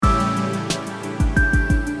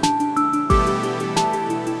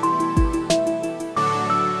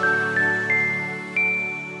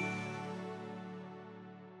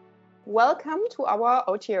welcome to our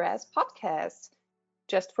OTRS podcast.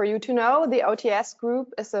 Just for you to know, the OTRS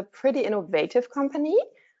Group is a pretty innovative company.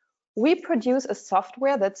 We produce a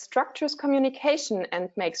software that structures communication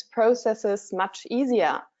and makes processes much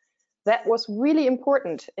easier. That was really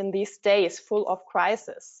important in these days full of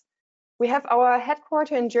crisis. We have our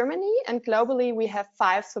headquarters in Germany, and globally we have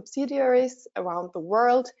 5 subsidiaries around the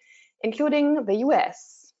world, including the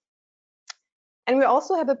US. And we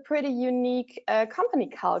also have a pretty unique company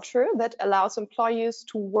culture that allows employees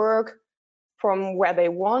to work from where they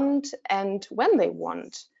want and when they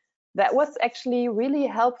want. That was actually really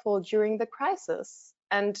helpful during the crisis.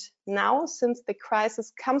 And now, since the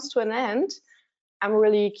crisis comes to an end, I'm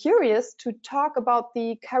really curious to talk about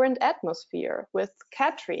the current atmosphere with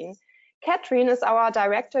Kathrin. Kathrin is our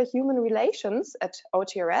Director Human Relations at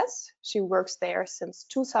OTRS. She works there since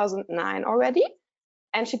 2009 already.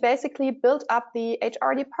 And she basically built up the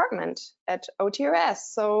HR department at OTRS.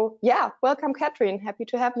 So yeah, welcome, Kathrin. Happy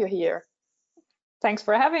to have you here. Thanks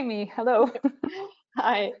for having me. Hello.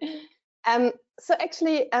 Hi. So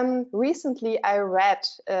actually, recently I read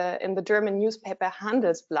in the German newspaper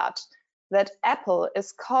Handelsblatt that Apple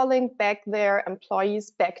is calling back their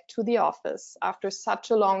employees back to the office after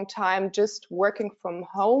such a long time just working from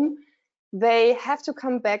home. They have to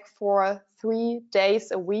come back for 3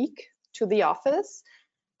 days a week to the office.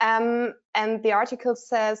 And the article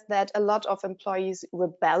says that a lot of employees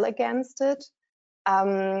rebel against it.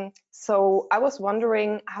 So I was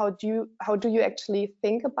wondering, how do you actually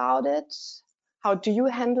think about it? How do you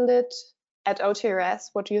handle it at OTRS?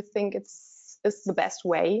 What do you think is the best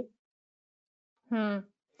way?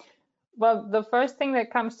 Well, the first thing that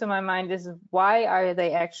comes to my mind is, why are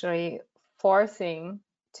they actually forcing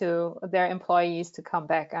their employees to come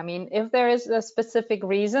back? I mean, if there is a specific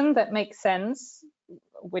reason that makes sense,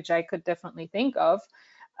 which I could definitely think of,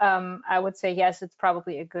 I would say yes, it's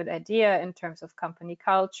probably a good idea in terms of company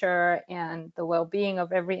culture and the well-being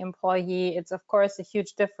of every employee. It's of course a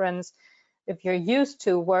huge difference if you're used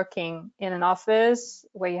to working in an office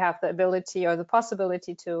where you have the ability or the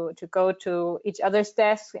possibility to go to each other's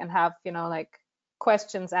desk and have, like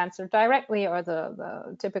questions answered directly, or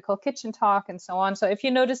the typical kitchen talk and so on. So if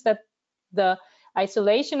you notice that the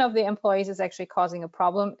isolation of the employees is actually causing a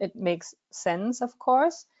problem, it makes sense, of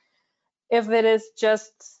course. If it is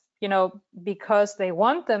just, because they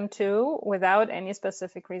want them to, without any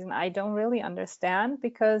specific reason, I don't really understand,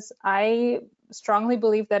 because I strongly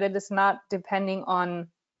believe that it is not depending on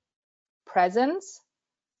presence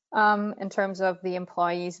in terms of the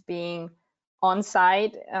employees being on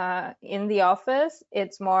site in the office.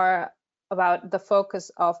 It's more about the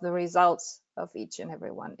focus of the results of each and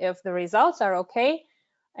every one. If the results are okay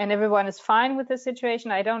and everyone is fine with the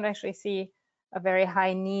situation, I don't actually see a very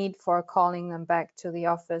high need for calling them back to the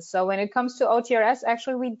office. So when it comes to OTRS,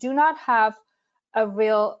 actually, we do not have a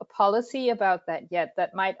real policy about that yet.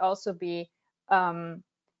 That might also be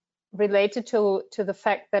related to the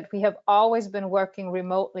fact that we have always been working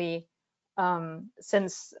remotely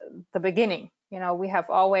since the beginning. We have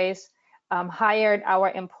always hired our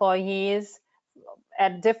employees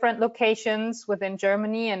at different locations within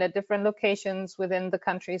Germany and at different locations within the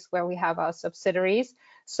countries where we have our subsidiaries.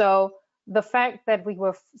 So the fact that we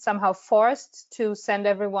were somehow forced to send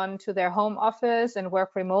everyone to their home office and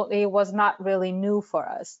work remotely was not really new for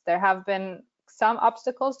us. There have been some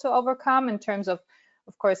obstacles to overcome in terms of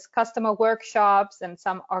course, customer workshops and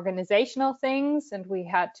some organizational things, and we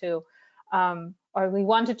had to or we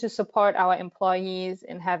wanted to support our employees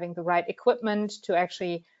in having the right equipment to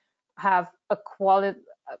actually have a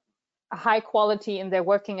high quality in their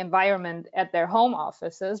working environment at their home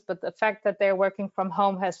offices. But the fact that they're working from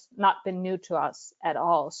home has not been new to us at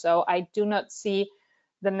all. So I do not see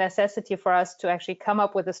the necessity for us to actually come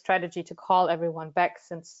up with a strategy to call everyone back,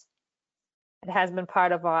 since it has been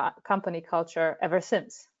part of our company culture ever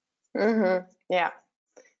since. Yeah,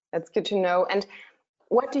 that's good to know. And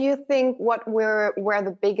what do you think, what were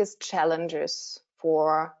the biggest challenges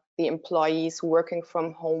for the employees working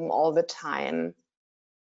from home all the time?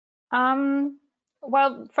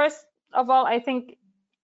 Well, first of all, I think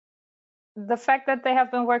the fact that they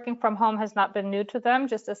have been working from home has not been new to them,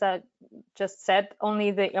 just as I just said,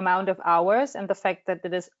 only the amount of hours and the fact that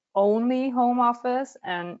it is only home office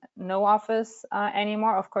and no office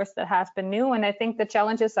anymore. Of course, that has been new. And I think the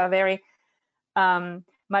challenges are very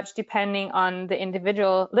much depending on the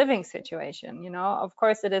individual living situation. Of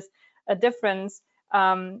course, it is a difference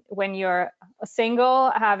when you're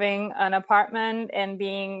single, having an apartment and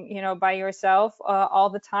being, by yourself all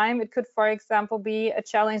the time. It could, for example, be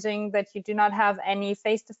challenging that you do not have any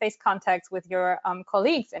face-to-face contacts with your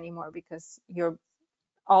colleagues anymore, because you're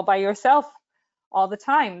all by yourself all the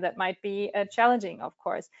time. That might be challenging, of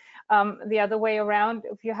course. The other way around,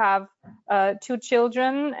 if you have 2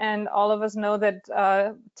 children, and all of us know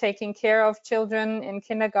that taking care of children in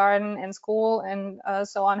kindergarten and school and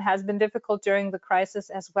so on has been difficult during the crisis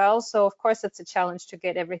as well. So of course it's a challenge to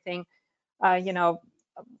get everything, you know,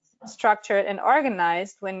 structured and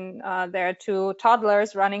organized when there are 2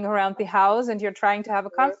 toddlers running around the house and you're trying to have a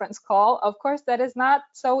conference call. Of course, that is not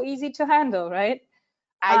so easy to handle, right?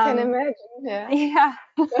 I can imagine, yeah.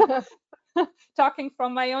 Yeah. Talking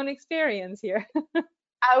from my own experience here.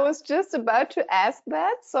 I was just about to ask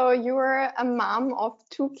that. So you're a mom of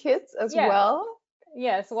 2 kids as well?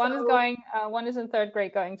 Yes, one is going, one is in 3rd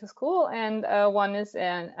grade going to school, and one is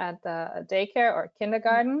at the daycare or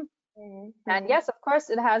kindergarten. And yes, of course,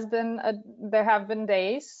 it has been there have been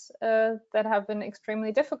days that have been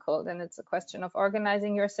extremely difficult, and it's a question of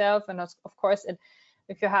organizing yourself. And of course,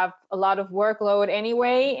 if you have a lot of workload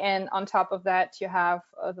anyway, and on top of that, you have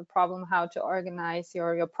the problem how to organize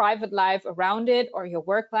your private life around it, or your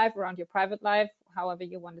work life around your private life, however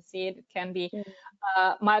you want to see it. It can be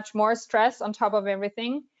much more stress on top of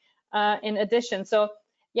everything in addition. So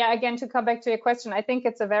yeah, again, to come back to your question, I think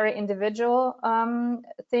it's a very individual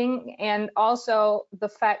thing, and also the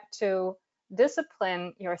fact to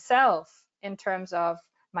discipline yourself in terms of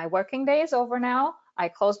my working day is over now. I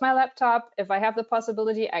close my laptop. If I have the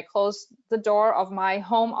possibility, I close the door of my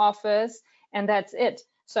home office, and that's it.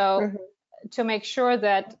 So to make sure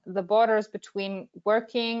that the borders between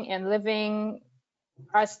working and living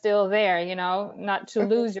are still there, you know, not to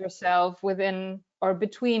lose yourself within or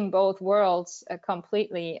between both worlds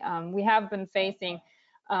completely. We have been facing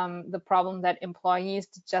the problem that employees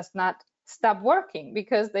just not stop working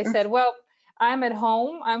because they said, well, I'm at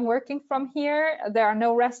home, I'm working from here, there are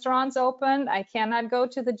no restaurants open, I cannot go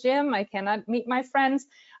to the gym, I cannot meet my friends,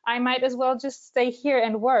 I might as well just stay here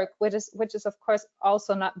and work, which is of course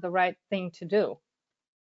also not the right thing to do.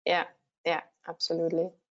 Yeah,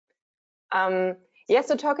 absolutely. Yeah,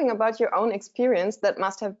 so talking about your own experience, that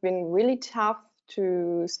must have been really tough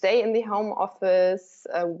to stay in the home office,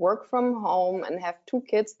 work from home, and have 2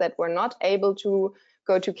 kids that were not able to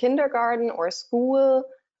go to kindergarten or school,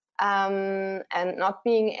 and not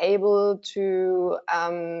being able to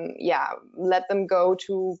let them go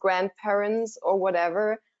to grandparents or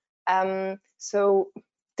whatever. So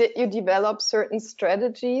did you develop certain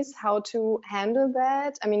strategies how to handle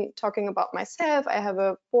that? I mean, talking about myself, I have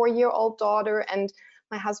a 4-year-old daughter, and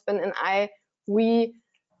my husband and we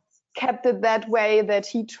kept it that way that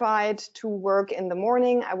he tried to work in the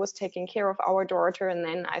morning. I was taking care of our daughter, and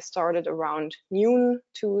then I started around noon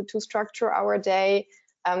to structure our day.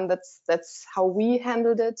 That's how we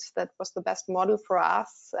handled it. That was the best model for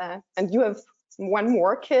us. And you have 1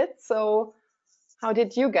 more kid, so how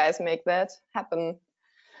did you guys make that happen?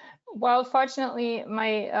 Well, fortunately,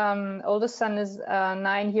 my oldest son is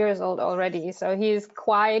 9 years old already, so he's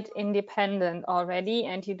quite independent already,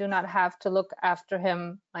 and you do not have to look after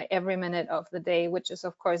him like every minute of the day, which is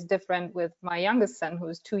of course different with my youngest son, who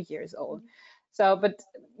is 2 years old. So, but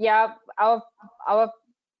yeah, our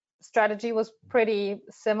strategy was pretty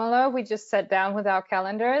similar. We just sat down with our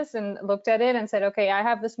calendars and looked at it and said, okay, I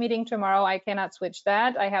have this meeting tomorrow, I cannot switch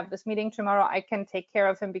that. I have this meeting tomorrow, I can take care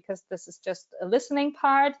of him because this is just a listening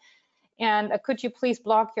part. And could you please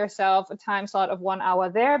block yourself a time slot of 1 hour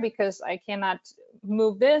there because I cannot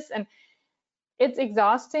move this. And it's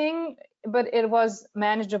exhausting, but it was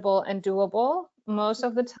manageable and doable most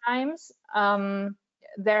of the times.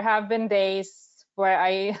 There have been days where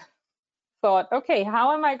I thought, okay,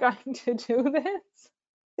 how am I going to do this?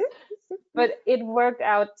 But it worked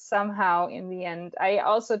out somehow in the end. I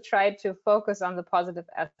also tried to focus on the positive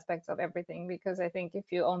aspects of everything, because I think if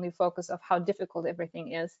you only focus on how difficult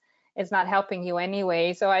everything is, it's not helping you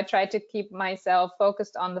anyway. So I tried to keep myself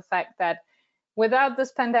focused on the fact that without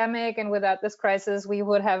this pandemic and without this crisis, we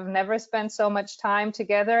would have never spent so much time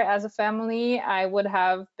together as a family. I would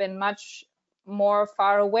have been much more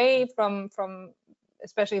far away from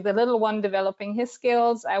especially the little one developing his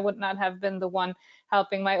skills. I would not have been the one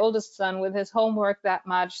helping my oldest son with his homework that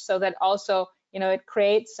much. So that also, you know, it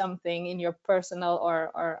creates something in your personal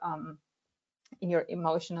or in your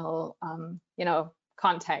emotional, you know,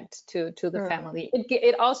 contact to the family.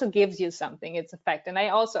 It also gives you something, its effect. And I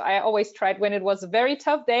always tried, when it was a very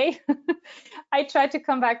tough day, I tried to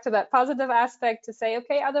come back to that positive aspect to say,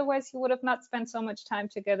 okay, otherwise you would have not spent so much time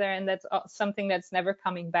together, and that's something that's never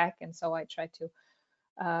coming back. And so I try to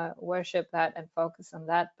worship that and focus on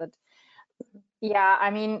that. But yeah, I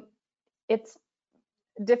mean, it's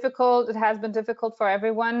difficult. It has been difficult for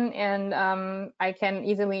everyone, and I can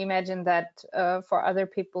easily imagine that for other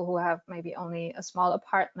people who have maybe only a small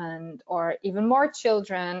apartment, or even more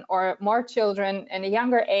children, in a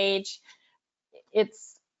younger age,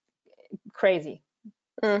 it's crazy.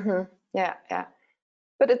 Yeah, yeah.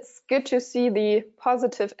 But it's good to see the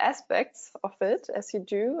positive aspects of it, as you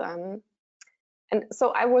do. And so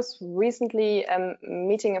I was recently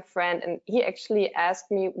meeting a friend, and he actually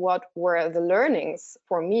asked me what were the learnings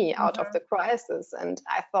for me out of the crisis. And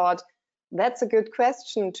I thought that's a good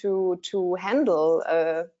question to handle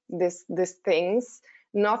these things,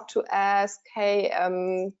 not to ask, hey,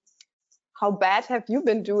 how bad have you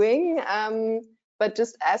been doing? But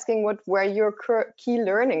just asking what were your key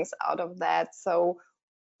learnings out of that. So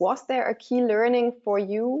was there a key learning for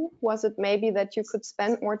you? Was it maybe that you could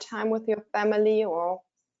spend more time with your family, or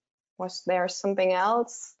was there something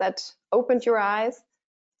else that opened your eyes?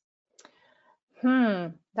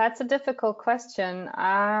 That's a difficult question.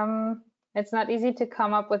 It's not easy to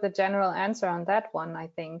come up with a general answer on that one, I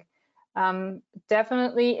think.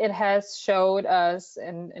 Definitely it has showed us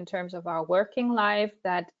in terms of our working life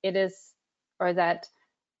that it is, or that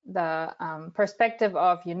the perspective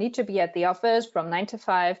of you need to be at the office from 9 to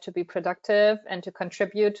 5 to be productive and to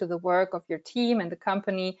contribute to the work of your team and the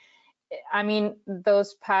company. I mean,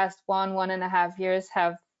 those past 1.5 years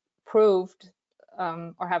have proved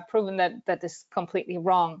or have proven that that is completely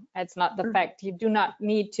wrong. It's not the fact. You do not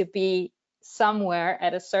need to be somewhere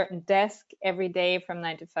at a certain desk every day from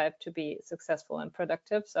 9 to 5 to be successful and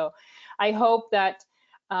productive. So I hope that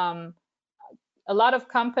a lot of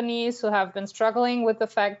companies who have been struggling with the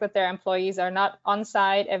fact that their employees are not on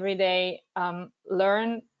site every day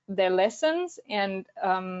learn their lessons and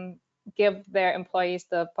give their employees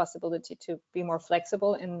the possibility to be more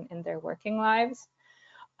flexible in their working lives.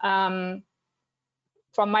 From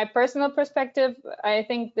my personal perspective, I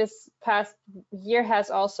think this past year has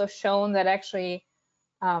also shown that actually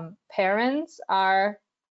parents are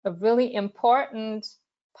a really important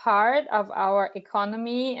part of our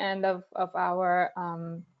economy and of our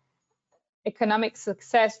economic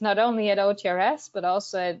success, not only at OTRS, but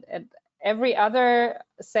also at every other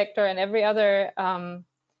sector and every other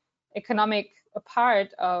economic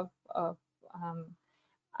part of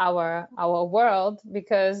our world,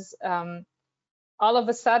 because all of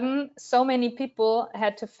a sudden, so many people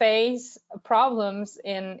had to face problems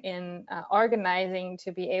in organizing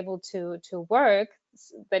to be able to work,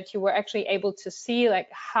 that you were actually able to see like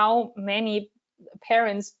how many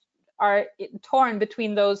parents are torn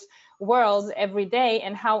between those worlds every day,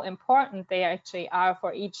 and how important they actually are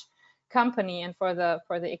for each company and for the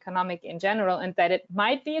economic in general, and that it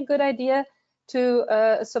might be a good idea to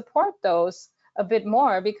support those a bit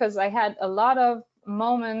more, because I had a lot of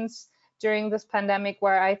moments during this pandemic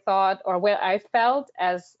where I thought, or where I felt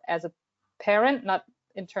as a parent, not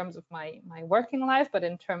in terms of my working life, but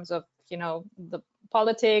in terms of, you know, the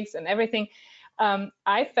politics and everything,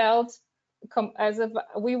 I felt as if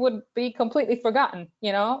we would be completely forgotten,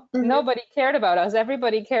 you know. Nobody cared about us.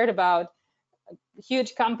 Everybody cared about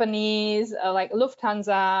huge companies like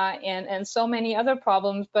Lufthansa and so many other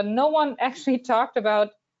problems, but no one actually talked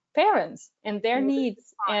about parents and their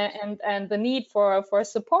needs and the need for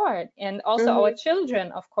support, and also our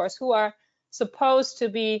children, of course, who are supposed to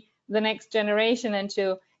be the next generation and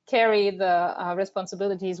to carry the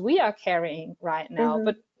responsibilities we are carrying right now.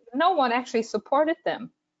 But no one actually supported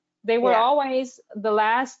them. They were always the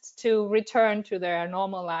last to return to their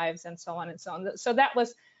normal lives, and so on and so on. So that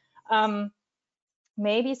was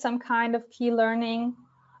maybe some kind of key learning.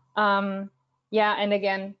 Yeah, and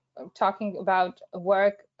again, talking about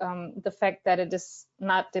work, the fact that it is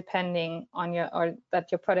not depending on your, or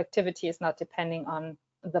that your productivity is not depending on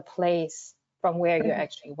the place from where you're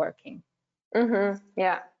actually working.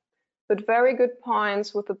 Yeah, but very good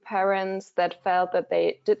points with the parents that felt that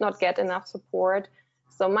they did not get enough support.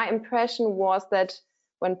 So my impression was that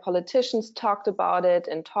when politicians talked about it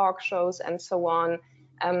in talk shows and so on,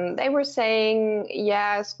 they were saying,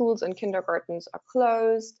 yeah, schools and kindergartens are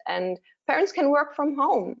closed and parents can work from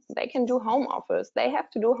home. They can do home office. They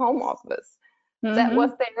have to do home office. That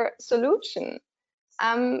was their solution.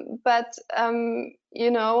 But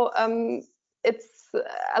you know, it's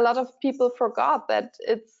a lot of people forgot that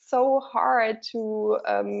it's so hard to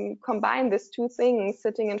combine these two things: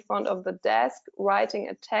 sitting in front of the desk, writing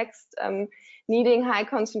a text, needing high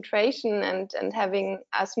concentration, and having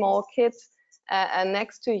a small kid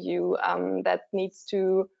next to you that needs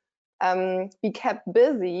to be kept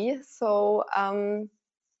busy. So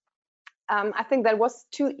I think that was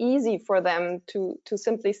too easy for them to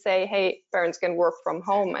simply say, hey, parents can work from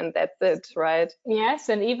home and that's it, right? Yes,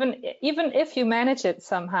 and even if you manage it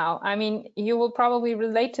somehow, I mean, you will probably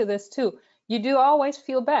relate to this too. You do always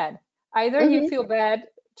feel bad. Either you feel bad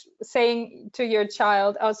saying to your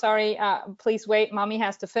child, "Oh, sorry, please wait, mommy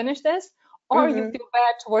has to finish this," or you feel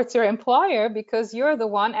bad towards your employer because you're the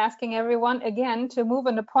one asking everyone again to move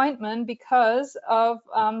an appointment because of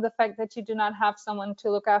the fact that you do not have someone to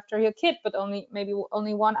look after your kid, but maybe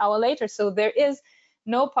only 1 hour later. So there is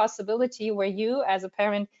no possibility where you, as a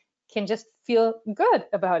parent, can just feel good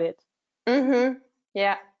about it.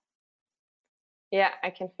 Yeah. Yeah, I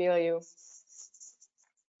can feel you.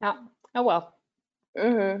 Yeah. Oh well.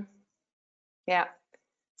 Yeah.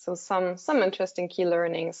 So some interesting key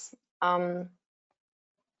learnings.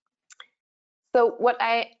 So what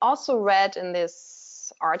I also read in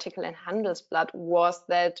this article in Handelsblatt was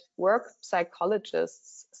that work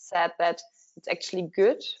psychologists said that it's actually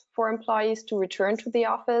good for employees to return to the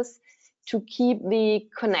office to keep the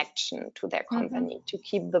connection to their company, to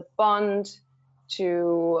keep the bond,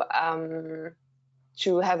 to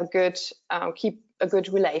have a good keep a good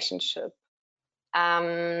relationship.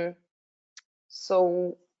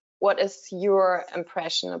 So what is your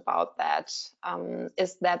impression about that?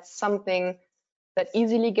 Is that something that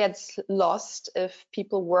easily gets lost if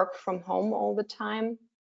people work from home all the time?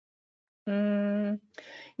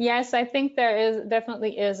 Yes, I think there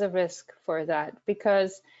definitely is a risk for that,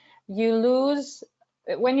 because you lose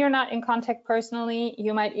when you're not in contact personally.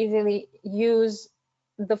 You might easily use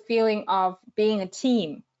the feeling of being a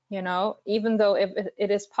team, even though if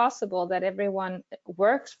it is possible that everyone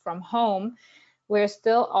works from home, we're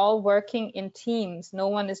still all working in teams. No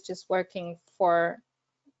one is just working for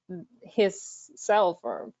his self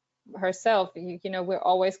or herself. We're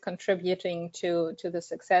always contributing to the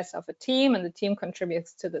success of a team, and the team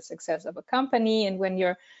contributes to the success of a company. And when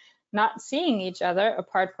you're not seeing each other,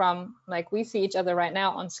 apart from like we see each other right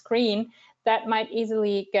now on screen, that might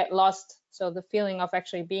easily get lost. So the feeling of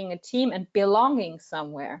actually being a team and belonging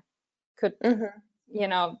somewhere could,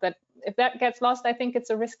 that if that gets lost, I think it's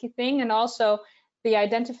a risky thing. And also the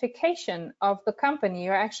identification of the company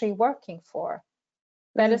you're actually working for.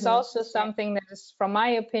 That is also something that is, from my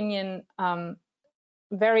opinion,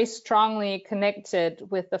 very strongly connected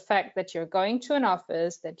with the fact that you're going to an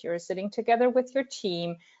office, that you're sitting together with your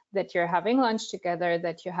team, that you're having lunch together,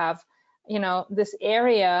 that you have, this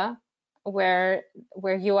area where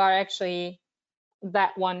you are actually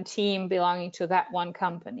that one team belonging to that one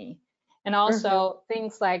company. And also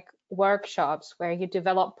things like workshops where you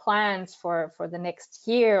develop plans for the next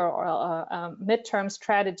year, or a midterm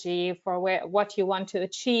strategy for what you want to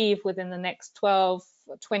achieve within the next 12,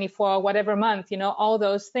 24, whatever month, all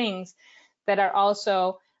those things that are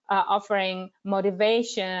also offering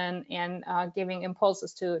motivation and giving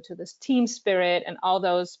impulses to this team spirit, and all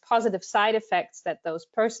those positive side effects that those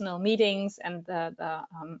personal meetings and the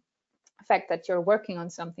fact that you're working on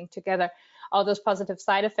something together, all those positive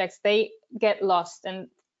side effects, they get lost. And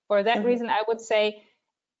for that reason, I would say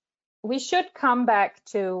we should come back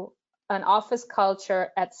to an office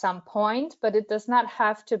culture at some point, but it does not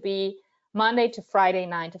have to be Monday to Friday,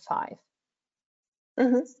 9 to 5.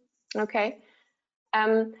 Okay.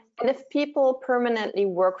 And if people permanently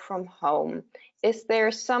work from home, is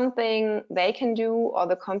there something they can do or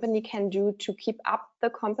the company can do to keep up the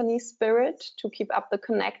company spirit, to keep up the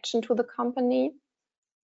connection to the company?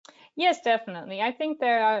 Yes, definitely. I think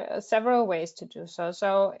there are several ways to do so.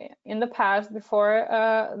 So in the past, before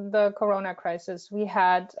the Corona crisis, we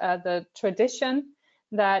had the tradition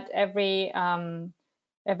that every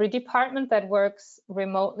department that works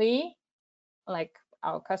remotely, like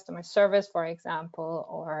our customer service, for example,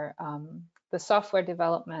 or the software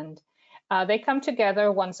development, they come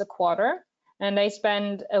together once a quarter and they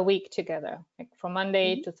spend a week together, like from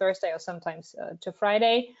Monday to Thursday, or sometimes to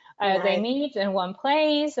Friday. They meet in one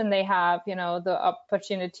place and they have, the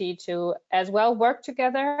opportunity to as well work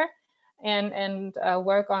together and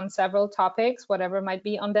work on several topics, whatever might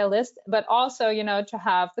be on their list, but also, to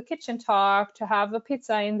have the kitchen talk, to have a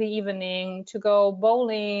pizza in the evening, to go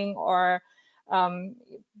bowling, or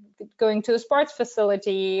going to a sports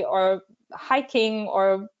facility, or hiking,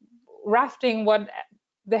 or rafting.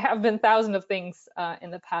 There have been thousands of things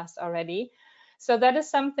in the past already. So that is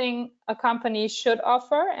something a company should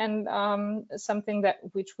offer, and something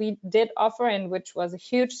which we did offer, and which was a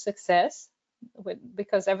huge success,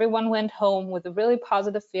 because everyone went home with a really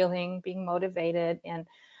positive feeling, being motivated, and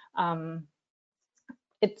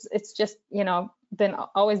it's just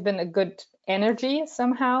always been a good energy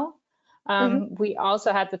somehow. We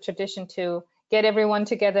also had the tradition to get everyone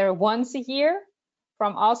together once a year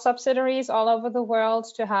from all subsidiaries all over the world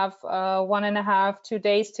to have 1.5, 2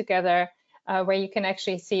 days together where you can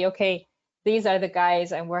actually see, okay, these are the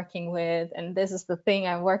guys I'm working with, and this is the thing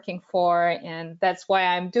I'm working for, and that's why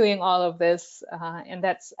I'm doing all of this, and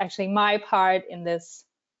that's actually my part in this,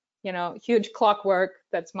 you know, huge clockwork.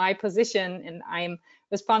 That's my position, and I'm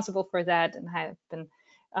responsible for that, and I've been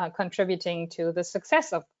contributing to the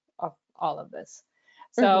success of all of this.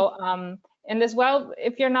 So, and as well,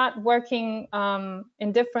 if you're not working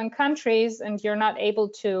in different countries and you're not able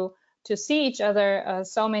to see each other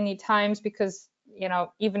so many times, because, you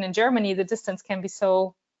know, even in Germany, the distance can be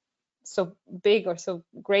so big or so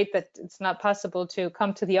great that it's not possible to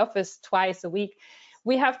come to the office twice a week.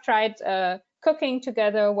 We have tried cooking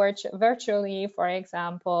together virtually, for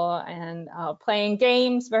example, and playing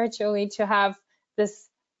games virtually to have this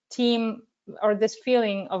team or this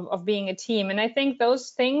feeling of being a team. And I think those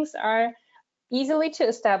things are easily to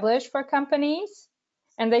establish for companies,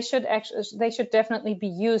 and they should definitely be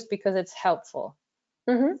used because it's helpful.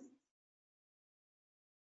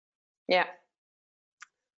 Yeah.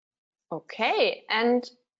 Okay, and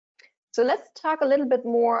so let's talk a little bit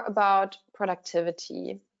more about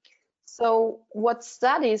productivity. So what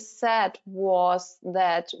studies said was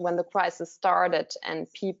that when the crisis started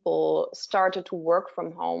and people started to work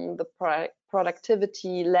from home, the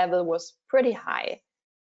productivity level was pretty high.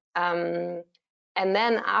 And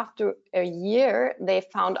then after a year, they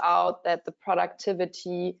found out that the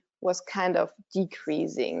productivity was kind of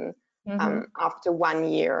decreasing after 1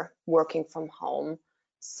 year working from home.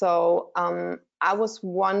 So I was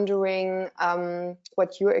wondering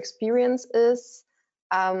what your experience is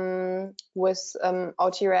with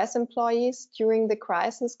OTRS employees during the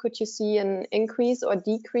crisis. Could you see an increase or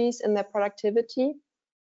decrease in their productivity?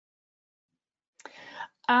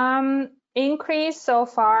 Increase so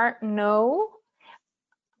far, no.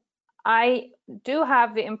 I do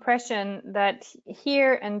have the impression that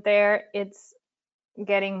here and there it's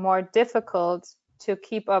getting more difficult to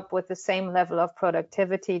keep up with the same level of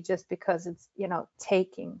productivity, just because it's, you know,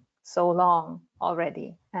 taking so long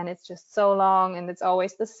already, and it's just so long, and it's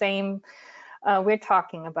always the same. We're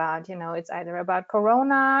talking about, you know, it's either about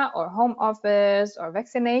Corona or home office or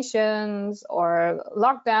vaccinations or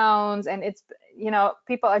lockdowns, and it's, you know,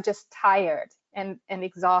 people are just tired and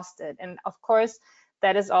exhausted, and of course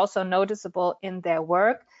that is also noticeable in their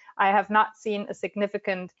work. I have not seen a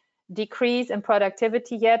significant decrease in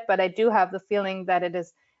productivity yet, but I do have the feeling that it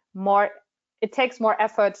takes more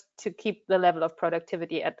effort to keep the level of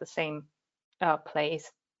productivity at the same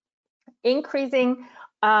place. Increasing,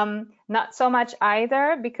 not so much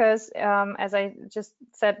either, because as I just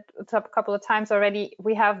said a couple of times already,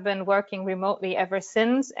 we have been working remotely ever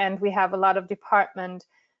since, and we have a lot of departments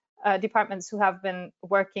who have been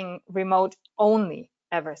working remote only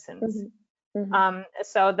ever since.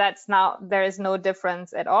 So that's now, there is no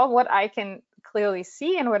difference at all. What I can clearly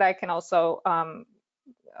see, and what I can also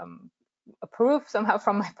approve somehow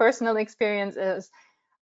from my personal experience, is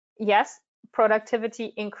yes,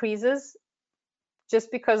 productivity increases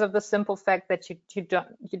just because of the simple fact that you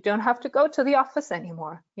don't have to go to the office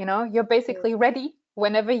anymore. You know, you're basically ready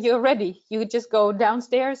whenever you're ready. You just go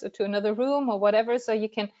downstairs or to another room or whatever, so you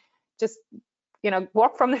can just, you know,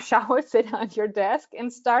 walk from the shower, sit on your desk,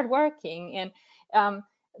 and start working. And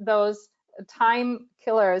those time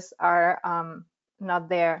killers are not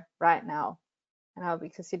there right now, you know,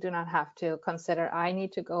 because you do not have to consider, I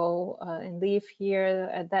need to go and leave here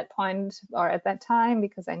at that point or at that time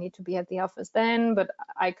because I need to be at the office then, but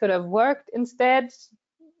I could have worked instead,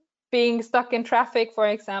 being stuck in traffic, for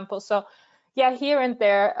example. So yeah, here and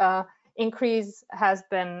there increase has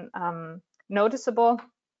been noticeable,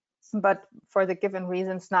 but for the given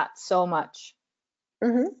reasons, not so much.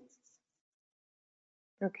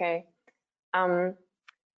 Okay. And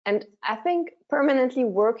I think permanently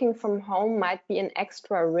working from home might be an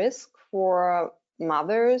extra risk for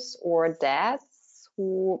mothers or dads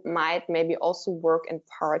who might maybe also work in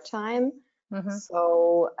part-time.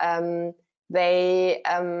 So they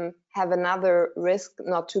have another risk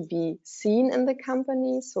not to be seen in the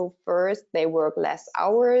company. So first they work less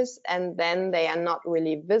hours, and then they are not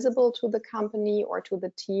really visible to the company or to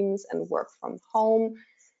the teams and work from home.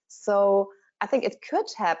 So I think it could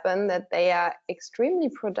happen that they are extremely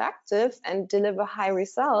productive and deliver high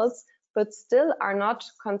results, but still are not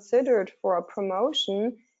considered for a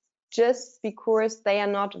promotion just because they are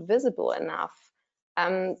not visible enough.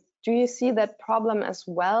 Do you see that problem as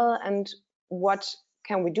well, and what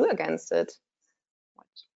can we do against it?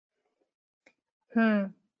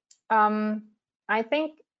 I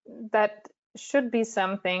think that should be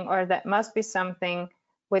something, or that must be something,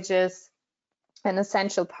 which is an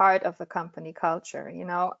essential part of the company culture. You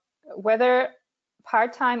know, whether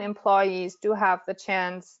part-time employees do have the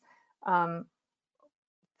chance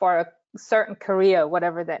for a certain career,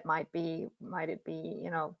 whatever that might be, might it be,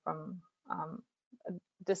 you know, from a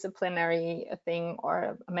disciplinary thing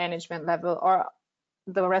or a management level, or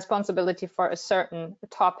the responsibility for a certain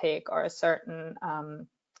topic or a certain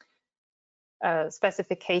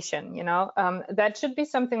specification, you know, that should be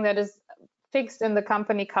something that is fixed in the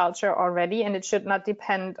company culture already, and it should not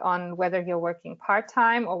depend on whether you're working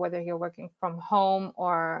part-time or whether you're working from home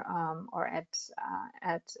or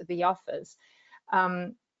at the office.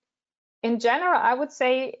 In general, I would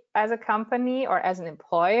say as a company or as an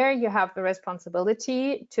employer, you have the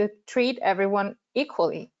responsibility to treat everyone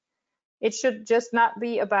equally. It should just not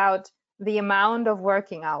be about the amount of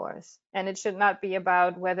working hours, and it should not be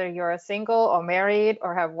about whether you're single or married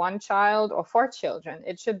or have 1 child or 4 children.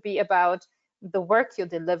 It should be about the work you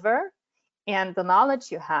deliver and the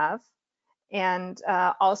knowledge you have, and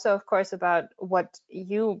also, of course, about what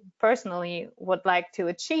you personally would like to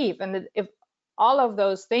achieve. And if all of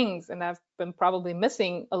those things, and I've been probably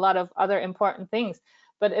missing a lot of other important things,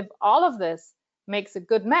 but if all of this makes a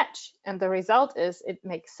good match and the result is it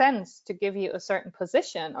makes sense to give you a certain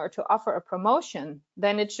position or to offer a promotion,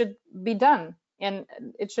 then it should be done. And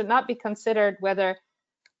it should not be considered whether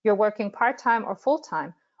you're working part-time or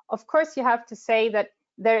full-time. Of course, you have to say that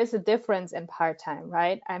there is a difference in part-time,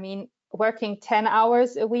 right? I mean, working 10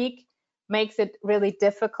 hours a week makes it really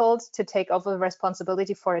difficult to take over the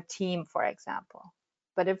responsibility for a team, for example.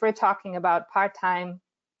 But if we're talking about part-time,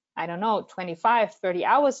 I don't know, 25, 30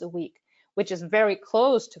 hours a week, which is very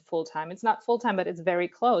close to full-time, it's not full-time, but it's very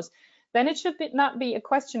close, then it should not be a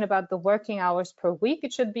question about the working hours per week.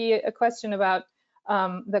 It should be a question about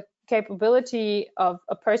the capability of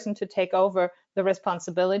a person to take over the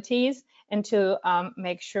responsibilities and to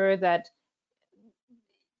make sure that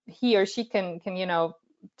he or she can you know,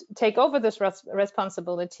 take over this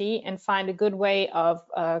responsibility and find a good way of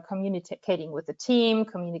communicating with the team,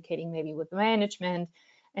 communicating maybe with the management,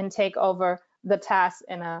 and take over the task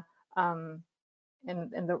in a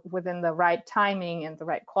within the right timing and the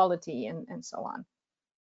right quality and so on.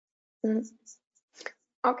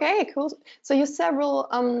 Okay, cool. So you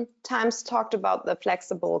several times talked about the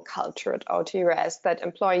flexible culture at OTRS, that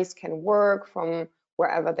employees can work from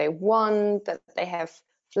wherever they want, that they have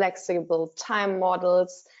flexible time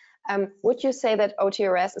models. Would you say that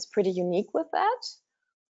OTRS is pretty unique with that?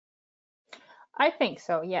 I think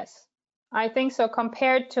so, yes. I think so.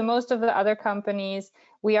 Compared to most of the other companies,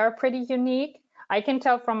 we are pretty unique. I can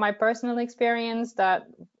tell from my personal experience that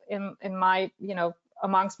in my, you know,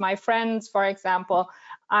 amongst my friends, for example,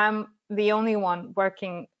 I'm the only one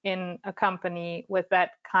working in a company with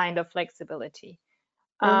that kind of flexibility.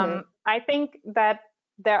 I think that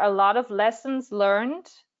there are a lot of lessons learned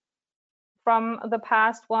from the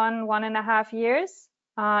past 1.5 years.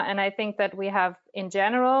 And I think that we have, in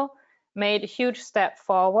general, made a huge step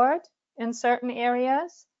forward in certain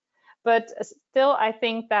areas. But still, I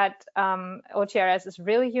think that OTRS is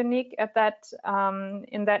really unique at that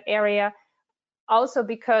in that area. Also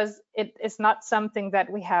because it is not something that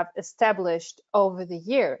we have established over the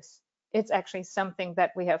years. It's actually something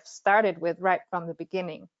that we have started with right from the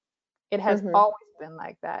beginning. It has always been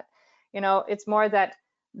like that. You know, it's more that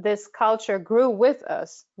this culture grew with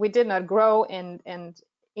us. We did not grow and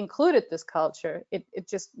included this culture. It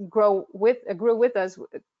just grew with us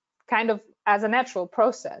kind of as a natural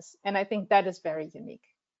process. And I think that is very unique.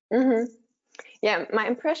 Yeah, my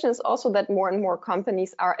impression is also that more and more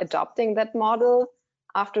companies are adopting that model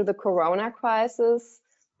after the Corona crisis,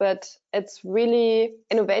 but it's really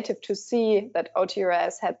innovative to see that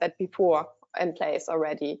OTRS had that before in place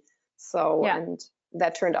already. So, yeah. And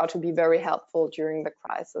that turned out to be very helpful during the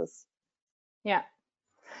crisis. Yeah.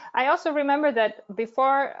 I also remember that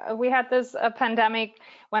before we had this pandemic,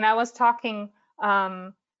 when I was talking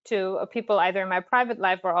to people either in my private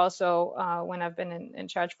life or also when I've been in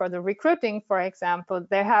charge for the recruiting, for example,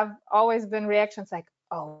 there have always been reactions like,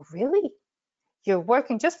 oh, really? You're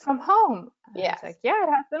working just from home? Yeah. It's like, yeah, it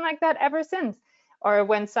has been like that ever since. Or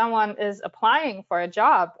when someone is applying for a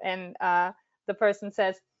job and the person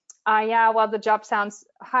says, yeah, well, the job sounds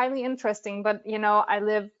highly interesting, but, you know, I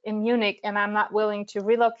live in Munich and I'm not willing to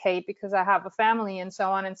relocate because I have a family and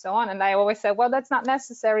so on and so on. And I always say, well, that's not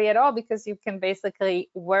necessary at all because you can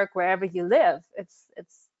basically work wherever you live.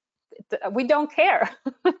 We don't care.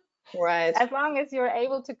 Right. As long as you're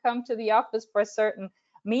able to come to the office for certain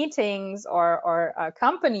meetings or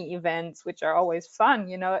company events, which are always fun,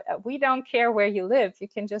 you know, we don't care where you live. You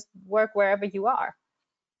can just work wherever you are.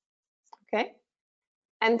 Okay.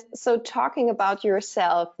 And so talking about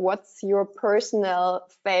yourself, what's your personal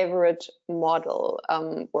favorite model?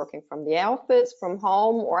 Working from the office, from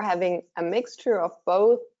home, or having a mixture of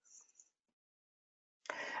both?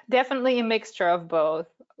 Definitely a mixture of both.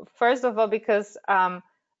 First of all, because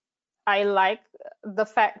I like the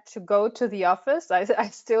fact to go to the office. I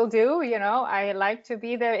still do, you know, I like to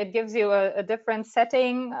be there. It gives you a different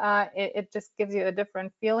setting. It just gives you a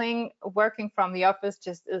different feeling. Working from the office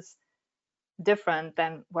just is different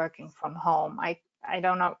than working from home. I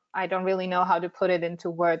don't know, I don't really know how to put it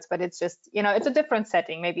into words, but it's just, you know, it's a different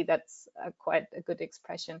setting. Maybe that's quite a good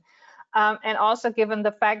expression. And also given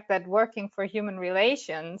the fact that working for human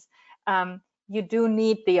relations, you do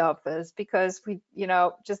need the office, because we, you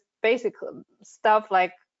know, just basic stuff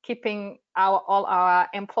like keeping all our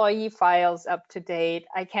employee files up to date.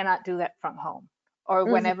 I cannot do that from home, or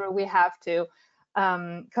whenever we have to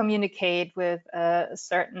communicate with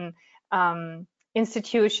certain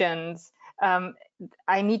institutions,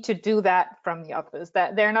 I need to do that from the office.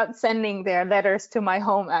 That they're not sending their letters to my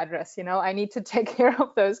home address. You know, I need to take care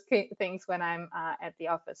of those things when I'm at the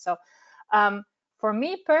office. So for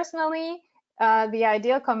me personally, the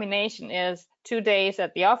ideal combination is 2 days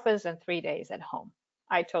at the office and 3 days at home.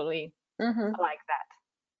 I totally like that.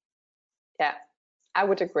 Yeah, I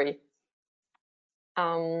would agree.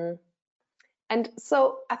 And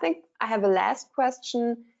so I think I have a last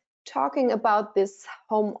question, talking about this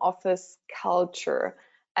home office culture.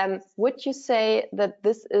 Would you say that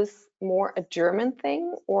this is more a German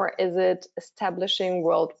thing, or is it establishing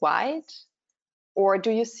worldwide? Or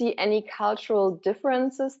do you see any cultural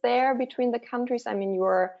differences there between the countries? I mean,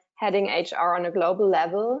 you're heading HR on a global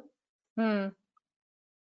level.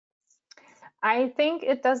 I think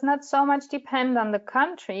it does not so much depend on the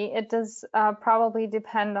country. It does probably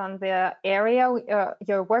depend on the area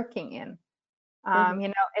you're working in. You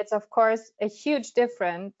know, it's of course a huge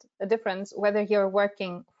difference whether you're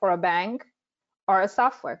working for a bank or a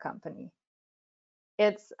software company.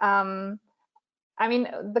 It's, I mean,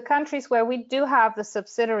 the countries where we do have the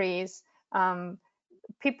subsidiaries,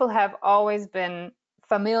 people have always been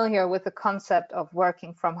familiar with the concept of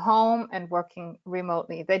working from home and working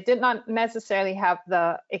remotely. They did not necessarily have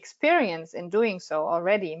the experience in doing so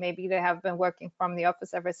already. Maybe they have been working from the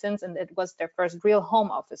office ever since, and it was their first real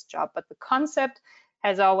home office job, but the concept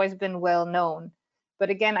has always been well known. But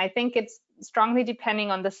again, I think it's strongly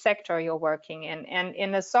depending on the sector you're working in. And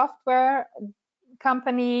in a software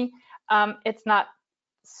company, it's not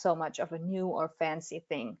so much of a new or fancy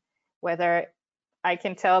thing. Whether I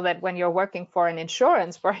can tell that when you're working for an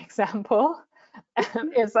insurance, for example,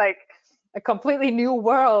 it's like a completely new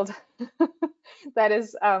world that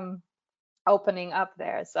is opening up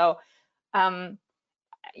there. So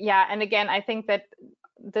yeah, and again, I think that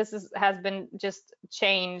this has been just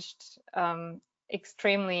changed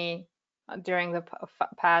extremely during the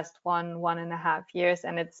past 1.5 years,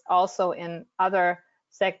 and it's also in other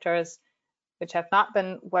sectors which have not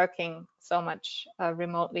been working so much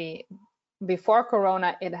remotely before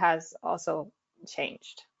Corona. It has also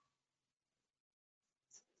changed.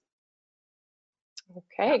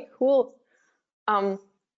 Okay, cool.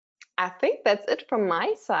 I think that's it from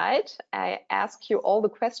my side. I asked you all the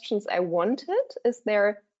questions I wanted. Is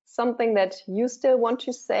there something that you still want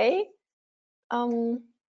to say?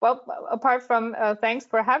 Well, apart from thanks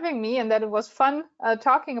for having me, and that it was fun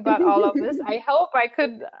talking about all of this. I hope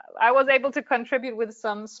I was able to contribute with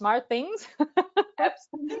some smart things.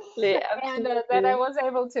 Absolutely. And that I was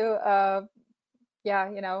able to, yeah,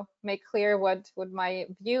 you know, make clear what my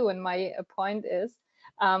view and my point is.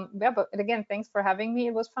 Yeah, but again, thanks for having me.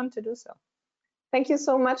 It was fun to do so. Thank you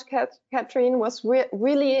so much, Kathrin. It was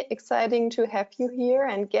really exciting to have you here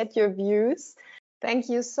and get your views. Thank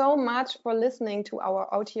you so much for listening to our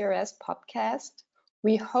OTRS podcast.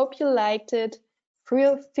 We hope you liked it.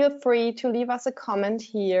 Feel free to leave us a comment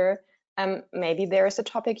here. Maybe there is a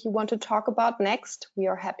topic you want to talk about next. We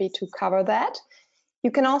are happy to cover that.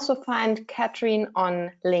 You can also find Kathrin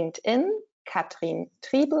on LinkedIn. Kathrin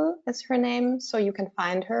Triebel is her name, so you can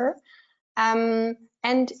find her. And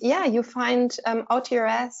yeah, you find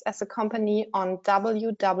OTRS as a company on www.otrs.com.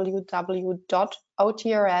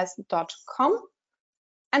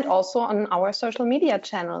 and also on our social media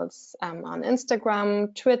channels on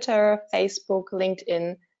Instagram, Twitter, Facebook,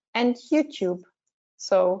 LinkedIn, and YouTube.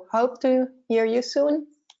 So hope to hear you soon.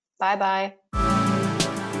 Bye-bye.